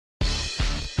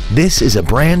This is a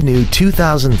brand new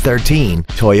 2013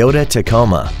 Toyota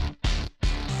Tacoma.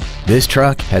 This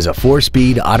truck has a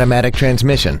 4-speed automatic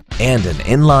transmission and an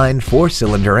inline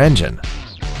 4-cylinder engine.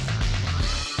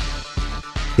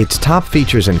 Its top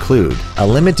features include a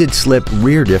limited slip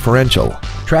rear differential,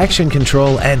 traction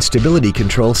control and stability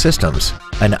control systems,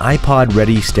 an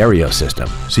iPod-ready stereo system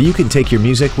so you can take your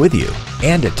music with you,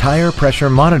 and a tire pressure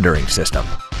monitoring system.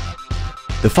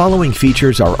 The following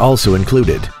features are also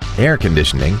included: air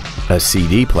conditioning, a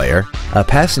CD player, a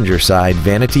passenger side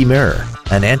vanity mirror,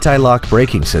 an anti-lock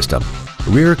braking system,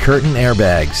 rear curtain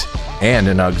airbags, and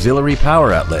an auxiliary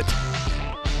power outlet.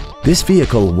 This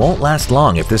vehicle won't last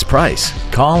long at this price.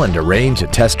 Call and arrange a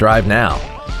test drive now.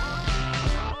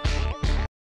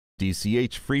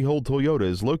 DCH Freehold Toyota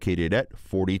is located at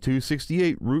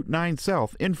 4268 Route 9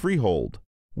 South in Freehold.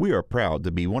 We are proud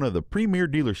to be one of the premier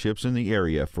dealerships in the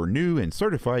area for new and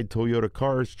certified Toyota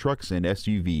cars, trucks, and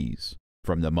SUVs.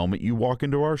 From the moment you walk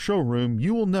into our showroom,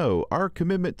 you will know our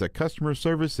commitment to customer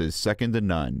service is second to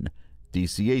none.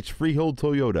 DCH Freehold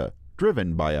Toyota,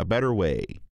 driven by a better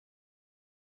way.